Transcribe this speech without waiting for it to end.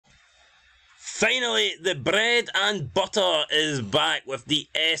Finally, the bread and butter is back with the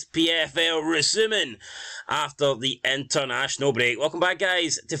SPFL resuming after the international break. Welcome back,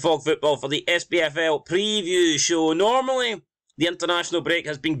 guys, to Fog Football for the SPFL preview show. Normally, the international break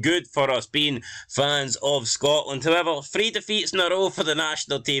has been good for us, being fans of Scotland. However, 3 defeats in a row for the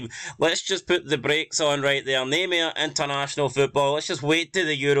national team. Let's just put the brakes on right there. Name it international football. Let's just wait to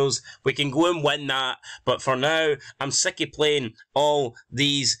the Euros. We can go and win that. But for now, I'm sick of playing all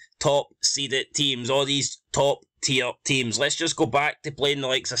these top-seeded teams, all these top-tier teams. Let's just go back to playing the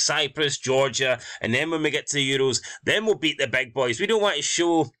likes of Cyprus, Georgia, and then when we get to the Euros, then we'll beat the big boys. We don't want to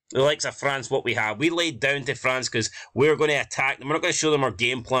show the likes of France what we have. We laid down to France because we're going to attack them. We're not going to show them our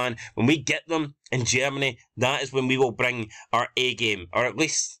game plan. When we get them in Germany, that is when we will bring our A game. Or at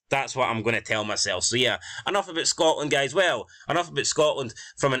least that's what I'm going to tell myself. So yeah, enough about Scotland, guys. Well, enough about Scotland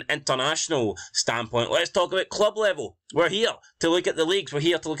from an international standpoint. Let's talk about club level. We're here to look at the leagues. We're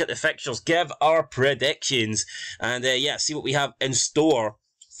here to look at the fixtures, give our predictions, and yeah, see what we have in store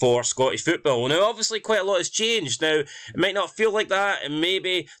for Scottish football. Now, obviously, quite a lot has changed. Now, it might not feel like that, and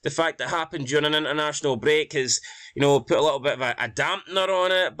maybe the fact that happened during an international break has, you know, put a little bit of a dampener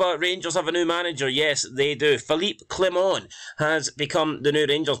on it, but Rangers have a new manager. Yes, they do. Philippe Clement'S has become the new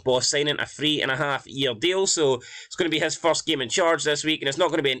Rangers boss, signing a 3.5-year deal, so it's going to be his first game in charge this week, and it's not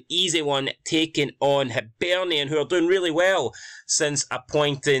going to be an easy one, taking on Hibernian, who are doing really well since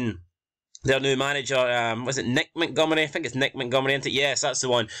appointing their new manager. Was it Nick Montgomery? I think it's Nick Montgomery, isn't it? Yes, that's the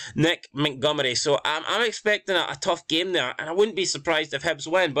one. Nick Montgomery. So I'm expecting a tough game there, and I wouldn't be surprised if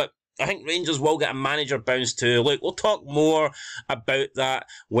Hibs win, but I think Rangers will get a manager bounce too. Look, we'll talk more about that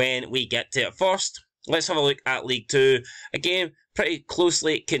when we get to it. First, let's have a look at League 2. Again, pretty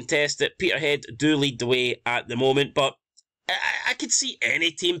closely contested. Peterhead do lead the way at the moment, but I could see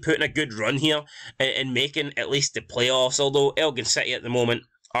any team putting a good run here and making at least the playoffs, although Elgin City at the moment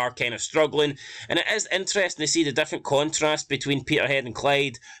are kind of struggling. And it is interesting to see the different contrast between Peterhead and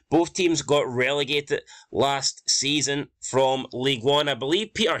Clyde. Both teams got relegated last season from League 1. I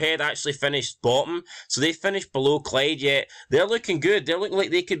believe Peterhead actually finished bottom, so they finished below Clyde, yet they're looking good. They're looking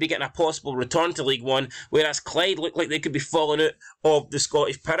like they could be getting a possible return to League 1, whereas Clyde look like they could be falling out of the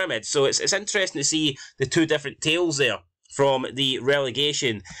Scottish pyramid. So it's interesting to see the two different tales there from the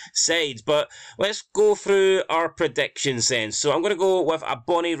relegation sides. But let's go through our predictions then. So I'm going to go with a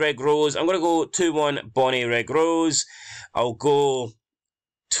Bonnie Rig Rose. I'm going to go 2-1 Bonnie Rig Rose. I'll go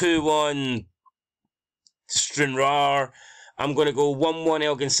 2-1 Stranraer. I'm going to go 1-1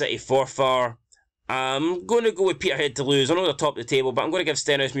 Elgin City Forfar. I'm going to go with Peterhead to lose. I know they're top of the table, but I'm going to give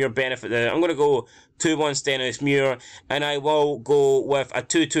Stenhousemuir benefit there. I'm going to go 2-1 Stenhousemuir, and I will go with a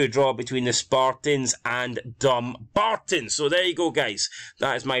 2-2 draw between the Spartans and Dumbarton. So there you go, guys.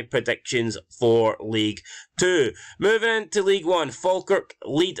 That is my predictions for League 2. Moving into League 1, Falkirk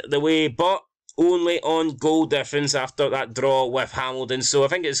lead the way, but only on goal difference after that draw with Hamilton. So I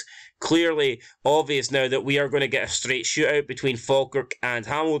think it's clearly obvious now that we are going to get a straight shootout between Falkirk and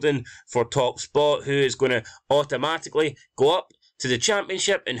Hamilton for top spot. Who is going to automatically go up to the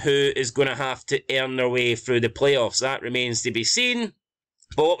championship and who is going to have to earn their way through the playoffs? That remains to be seen.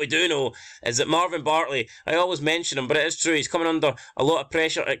 But what we do know is that Marvin Bartley, I always mention him, but it is true, he's coming under a lot of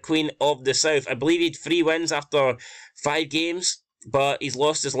pressure at Queen of the South. I believe he had 3 wins after 5 games. But he's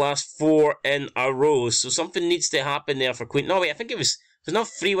lost his last 4 in a row. So something needs to happen there for Queen. No, wait, I think it was not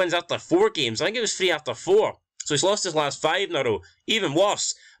 3 wins after 4 games. I think it was 3 after 4. So he's lost his last 5 in a row. Even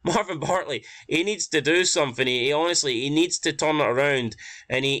worse, Marvin Bartley, he needs to do something. He honestly, he needs to turn it around.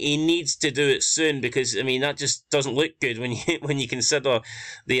 And he needs to do it soon, because, I mean, that just doesn't look good when you consider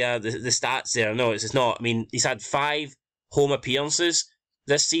the stats there. No, it's not. I mean, he's had 5 home appearances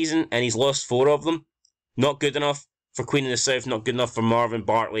this season, and he's lost 4 of them. Not good enough for Queen of the South, not good enough for Marvin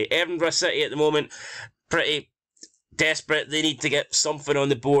Bartley. Edinburgh City at the moment, pretty desperate. They need to get something on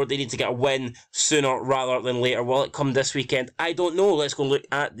the board. They need to get a win sooner rather than later. Will it come this weekend? I don't know. Let's go look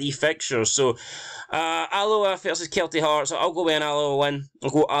at the fixtures. So, Alloa versus Celtic Hearts. I'll go with an Alloa win. I'll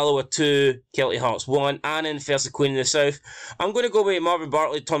go Alloa 2, Celtic Hearts 1. Annan versus Queen of the South. I'm going to go with Marvin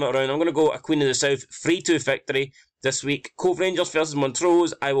Bartley, turn it around. I'm going to go a Queen of the South 3-2 victory this week. Cove Rangers versus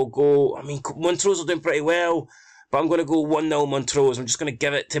Montrose. I will go, I mean, Montrose are doing pretty well, but I'm going to go 1-0 Montrose. I'm just going to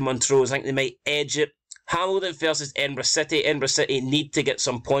give it to Montrose. I think they might edge it. Hamilton versus Edinburgh City. Edinburgh City need to get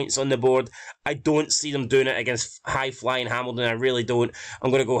some points on the board. I don't see them doing it against high-flying Hamilton. I really don't.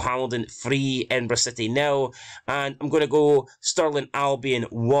 I'm going to go Hamilton 3, Edinburgh City 0. And I'm going to go Stirling Albion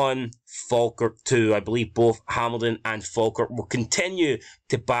 1, Falkirk 2. I believe both Hamilton and Falkirk will continue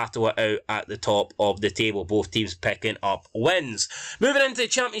to battle it out at the top of the table. Both teams picking up wins. Moving into the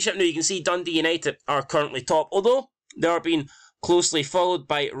Championship now, you can see Dundee United are currently top. Although there have been closely followed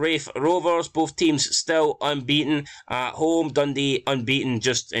by Raith Rovers. Both teams still unbeaten at home. Dundee unbeaten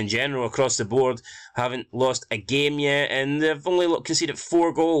just in general across the board. Haven't lost a game yet, and they've only conceded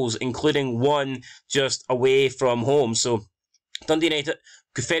 4 goals, including 1 just away from home. So Dundee United,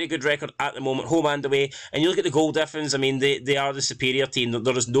 very good record at the moment, home and away. And you look at the goal difference, I mean, they are the superior team.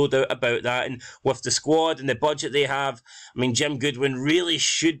 There is no doubt about that. And with the squad and the budget they have, I mean, Jim Goodwin really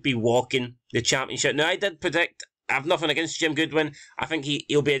should be walking the championship. Now, I did predict, I have nothing against Jim Goodwin. I think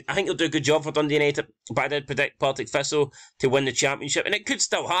he'll do a good job for Dundee United, but I did predict Partick Thistle to win the championship, and it could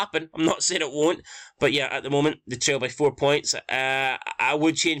still happen. I'm not saying it won't, but yeah, at the moment they trail by 4 points. I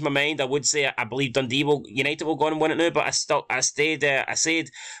would change my mind. I would say I believe United will go on and win it now, but I said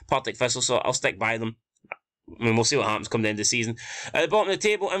Partick Thistle, so I'll stick by them. I mean, we'll see what happens come the end of the season. At the bottom of the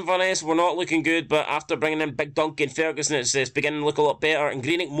table, Inverness, we're not looking good, but after bringing in Big Duncan Ferguson, it's beginning to look a lot better. And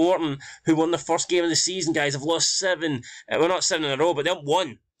Greenock Morton, who won the first game of the season, guys, have lost 7. Well, not 7 in a row, but they've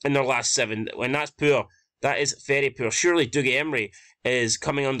won in their last 7. And that's poor. That is very poor. Surely Dougie Emery is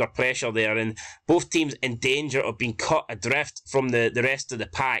coming under pressure there, and both teams in danger of being cut adrift from the rest of the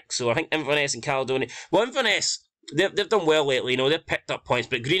pack. So I think Inverness and Caledonia... Well, Inverness... They've done well lately, they've picked up points,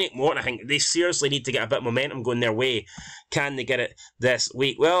 but Greenock Morton, I think they seriously need to get a bit of momentum going their way. Can they get it this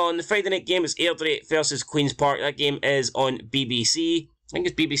week? Well, on the Friday night game, it's Airdrie versus Queen's Park. That game is on BBC. I think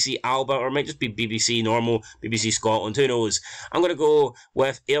it's BBC Alba, or it might just be BBC Normal, BBC Scotland, who knows. I'm going to go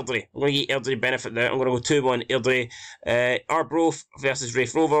with Airdrie. I'm going to give Airdrie benefit there. I'm going to go 2-1 Airdrie. Arbroath versus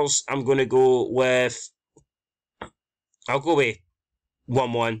Raith Rovers. I'm going to go with... I'll go with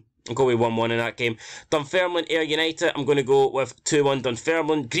 1-1. I'll go with 1-1 in that game. Dunfermline, Ayr United, I'm going to go with 2-1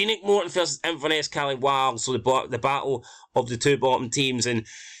 Dunfermline. Greenock Morton versus Inverness, Cally. So the battle of the 2 bottom teams. And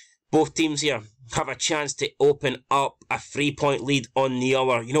both teams here have a chance to open up a 3-point lead on the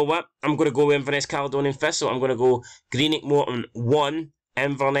other. You know what? I'm going to go with Inverness, Caledonian Thistle. I'm going to go Greenock Morton 1,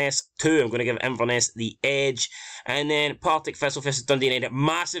 Inverness 2. I'm going to give Inverness the edge. And then Partick Thistle versus Dundee United.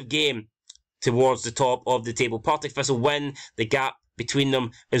 Massive game towards the top of the table. Partick Thistle win, the gap between them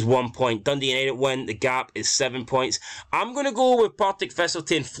is 1 point. Dundee United win, the gap is 7 points. I'm going to go with Partick Thistle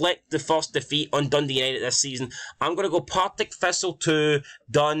to inflict the first defeat on Dundee United this season. I'm going to go Partick Thistle 2,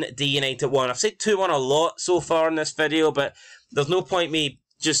 Dundee United 1. I've said 2-1 a lot so far in this video, but there's no point me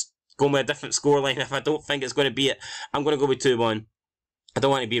just going with a different scoreline if I don't think it's going to be it. I'm going to go with 2-1. I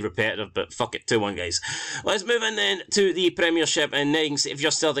don't want to be repetitive, but fuck it, 2-1, guys. Let's move in then to the Premiership, and then if you're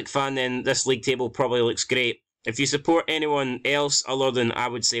a Celtic fan, then this league table probably looks great. If you support anyone else other than, I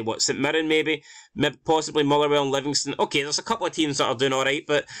would say, St Mirren maybe, possibly Motherwell and Livingston. Okay, there's a couple of teams that are doing alright,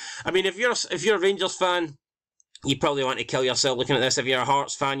 but, I mean, if you're a Rangers fan, you probably want to kill yourself looking at this. If you're a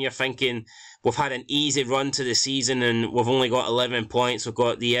Hearts fan, you're thinking, we've had an easy run to the season and we've only got 11 points. We've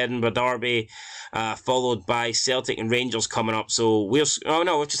got the Edinburgh Derby, followed by Celtic and Rangers coming up. So we've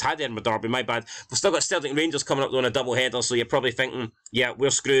just had the Edinburgh Derby, my bad. We've still got Celtic and Rangers coming up on a double header, so you're probably thinking, yeah, we're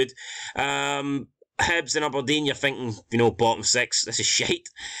screwed. Hibs and Aberdeen, you're thinking, bottom 6, this is shite.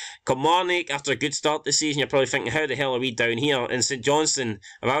 Kilmarnock, after a good start this season, you're probably thinking, how the hell are we down here? And St Johnstone,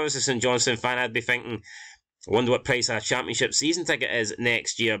 if I was a St Johnstone fan, I'd be thinking, I wonder what price a championship season ticket is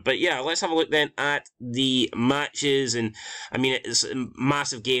next year. But yeah, let's have a look then at the matches. And I mean, it's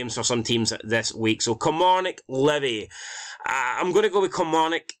massive games for some teams this week. So Kilmarnock, Livy. I'm going to go with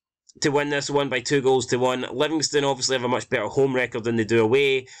Kilmarnock to win this one by 2-1. Livingston obviously have a much better home record than they do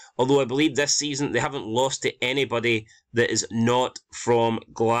away, although I believe this season they haven't lost to anybody that is not from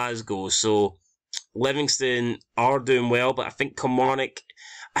Glasgow. So Livingston are doing well, but I think Kilmarnock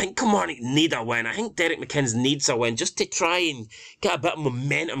need a win. I think Derek McInnes needs a win just to try and get a bit of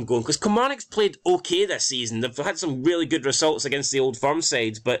momentum going, because Kilmarnock's played okay this season. They've had some really good results against the Old Firm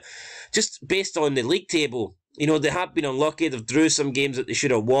sides, but just based on the league table, they have been unlucky. They've drew some games that they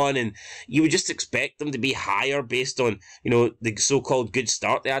should have won, and you would just expect them to be higher based on, the so-called good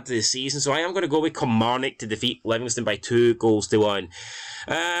start they had to the season. So I am going to go with Kilmarnock to defeat Livingston by 2-1.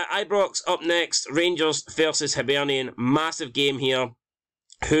 Ibrox up next, Rangers versus Hibernian. Massive game here.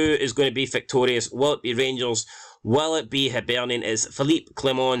 Who is going to be victorious? Will it be Rangers? Will it be Hibernian? Is Philippe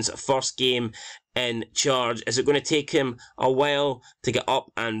Clement'S first game in charge? Is it going to take him a while to get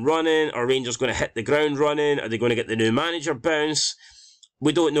up and running? Are Rangers going to hit the ground running? Are they going to get the new manager bounce?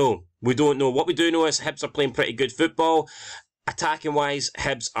 We don't know. What we do know is Hibs are playing pretty good football. Attacking wise,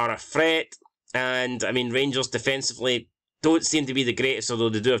 Hibs are a threat. And I mean, Rangers defensively don't seem to be the greatest, although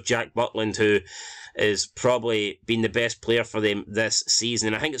they do have Jack Butland, who is probably been the best player for them this season.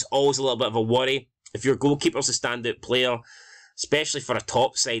 And I think it's always a little bit of a worry if your goalkeeper's a standout player, especially for a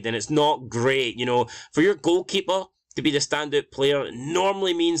top side, and it's not great. For your goalkeeper to be the standout player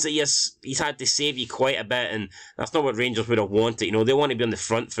normally means that he's had to save you quite a bit, and that's not what Rangers would have wanted. You know, they want to be on the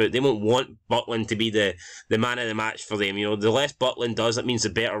front foot. They won't want Butland to be the man of the match for them. You know, the less Butland does, that means the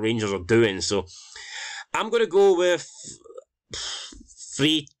better Rangers are doing. So I'm going to go with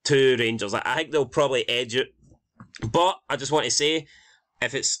 3-2 Rangers. I think they'll probably edge it, but I just want to say,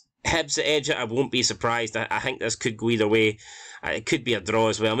 if it's Hibs that edge it, I won't be surprised. I think this could go either way. It could be a draw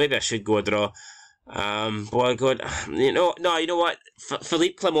as well. Maybe I should go a draw. Boy, God, you know what?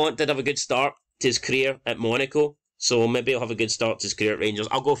 Philippe Clement did have a good start to his career at Monaco, so maybe he'll have a good start to his career at Rangers.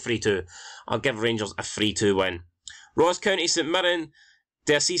 I'll go 3-2. I'll give Rangers a 3-2 win. Ross County St Mirren.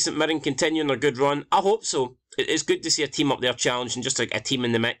 Do I see St Mirren continuing their good run? I hope so. It's good to see a team up there challenging, just a team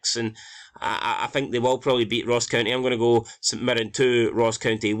in the mix, and I think they will probably beat Ross County. I'm going to go St Mirren 2, Ross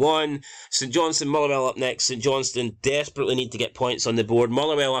County 1. St Johnstone, Motherwell up next. St Johnstone desperately need to get points on the board.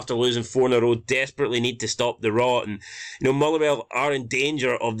 Motherwell, after losing 4 in a row, desperately need to stop the rot. And, you know, Motherwell are in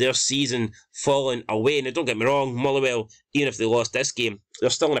danger of their season falling away. Now, don't get me wrong, Motherwell, even if they lost this game, they're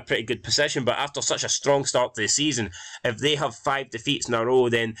still in a pretty good position. But after such a strong start to the season, if they have 5 defeats in a row,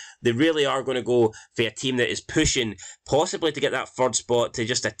 then they really are going to go for a team that is pushing, possibly to get that third spot, to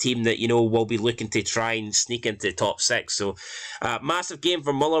just a team that, you know, will be looking to try and sneak into the top 6. So, massive game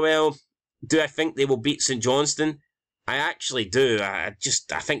for Motherwell. Do I think they will beat St Johnstone? I actually do. I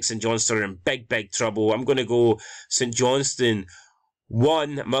think St Johnstone are in big trouble. I'm going to go St Johnstone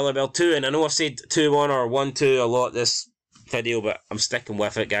 1, Motherwell 2. And I know I've said 2-1 or 1-2 a lot this video, but I'm sticking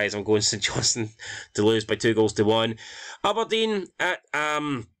with it, guys. I'm going St Johnstone to lose by 2-1. Aberdeen at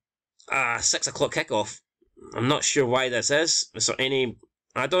 6 o'clock kickoff. I'm not sure why this is. Is there any...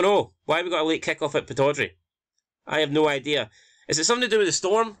 I don't know. Why have we got a late kickoff at Pittodrie? I have no idea. Is it something to do with the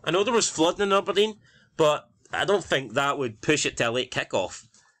storm? I know there was flooding in Aberdeen, but I don't think that would push it to a late kickoff.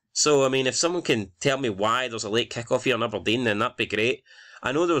 So, I mean, if someone can tell me why there's a late kickoff here in Aberdeen, then that'd be great.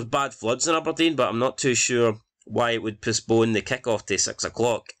 I know there was bad floods in Aberdeen, but I'm not too sure why it would postpone the kickoff to 6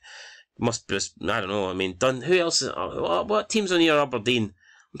 o'clock. Must be, I don't know. I mean, who else? What teams are near Aberdeen?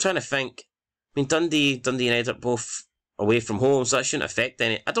 I'm trying to think. I mean, Dundee United are both away from home, so that shouldn't affect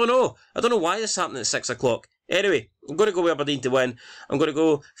any. I don't know why this happened at 6 o'clock. Anyway, I'm going to go with Aberdeen to win. I'm going to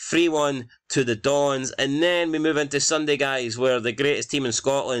go 3-1 to the Dons. And then we move into Sunday, guys, where the greatest team in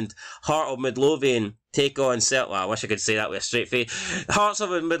Scotland, Heart of Midlothian, take on Celtic. Well, I wish I could say that with a straight face. Hearts of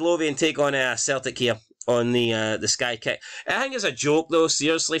Midlothian take on Celtic here on the Sky kick. I think it's a joke, though,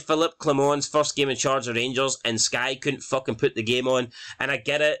 seriously. Philippe Clement'S first game in charge of Rangers, and Sky couldn't fucking put the game on. And I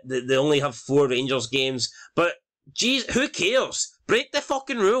get it, they only have 4 Rangers games, but geez, who cares? Break the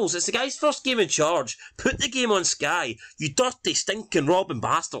fucking rules. It's the guy's first game in charge. Put the game on Sky. You dirty, stinking, robbing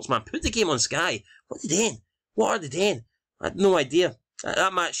bastards, man. Put the game on Sky. What are they doing? What are they doing? I had no idea.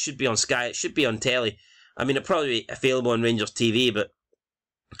 That match should be on Sky. It should be on telly. I mean, it'll probably be available on Rangers TV, but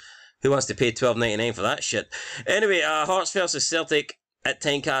who wants to pay $12.99 for that shit? Anyway, Hearts versus Celtic at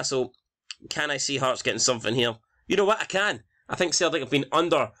Tynecastle. Can I see Hearts getting something here? You know what? I can. I think Celtic have been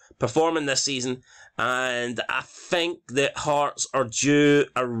underperforming this season, and I think that Hearts are due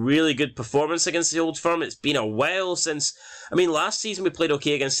a really good performance against the Old Firm. It's been a while since... I mean, last season we played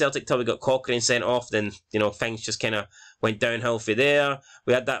okay against Celtic till we got Cochrane sent off, then, you know, things just kind of went downhill for there.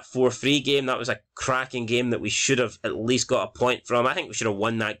 We had that 4-3 game. That was a cracking game that we should have at least got a point from. I think we should have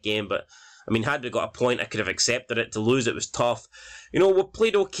won that game, but... I mean, had we got a point, I could have accepted it. To lose it was tough. You know, we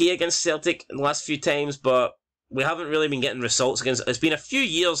played okay against Celtic the last few times, but we haven't really been getting results against... It's been a few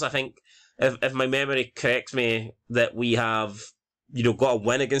years, I think, if my memory corrects me, that we have, you know, got a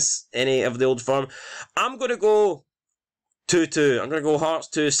win against any of the Old Firm. I'm going to go 2-2. I'm going to go Hearts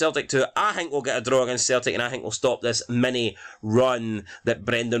 2, Celtic 2. I think we'll get a draw against Celtic, and I think we'll stop this mini run that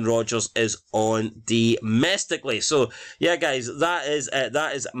Brendan Rodgers is on domestically. So, yeah, guys, that is it.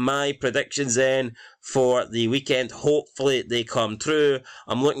 That is my predictions then for the weekend. Hopefully they come true.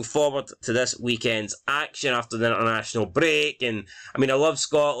 I'm looking forward to this weekend's action after the international break. And, I mean, I love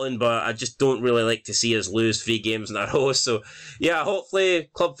Scotland, but I just don't really like to see us lose 3 games in a row. So, yeah, hopefully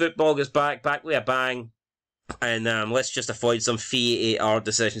club football gets back with a bang. And let's just avoid some VAR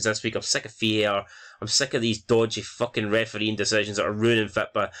decisions this week. I'm sick of VAR. I'm sick of these dodgy fucking refereeing decisions that are ruining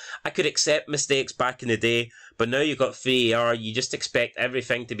football. I could accept mistakes back in the day, but now you've got VAR, you just expect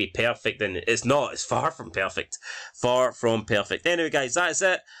everything to be perfect, and it's not. It's far from perfect. Far from perfect. Anyway, guys, that's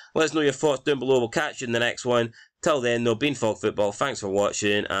it. Let us know your thoughts down below. We'll catch you in the next one. Till then, though, been Fog Football. Thanks for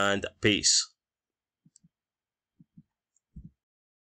watching, and peace.